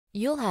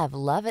You'll have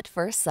love at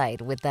first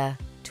sight with the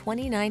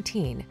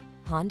 2019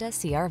 Honda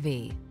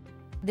CR-V.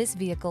 This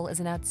vehicle is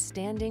an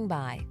outstanding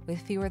buy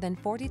with fewer than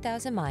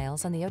 40,000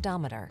 miles on the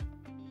odometer.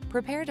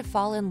 Prepare to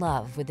fall in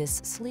love with this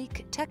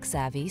sleek,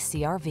 tech-savvy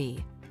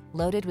CR-V,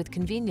 loaded with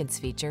convenience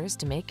features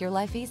to make your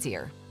life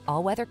easier,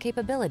 all-weather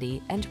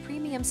capability, and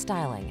premium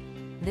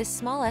styling. This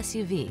small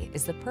SUV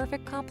is the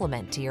perfect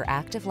complement to your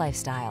active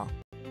lifestyle.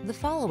 The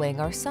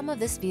following are some of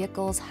this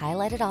vehicle's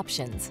highlighted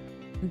options: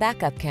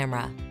 backup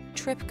camera,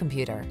 trip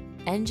computer,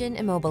 engine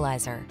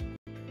immobilizer.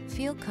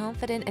 Feel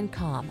confident and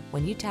calm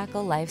when you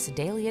tackle life's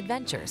daily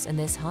adventures in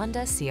this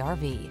Honda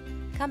CR-V.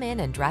 Come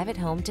in and drive it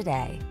home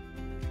today.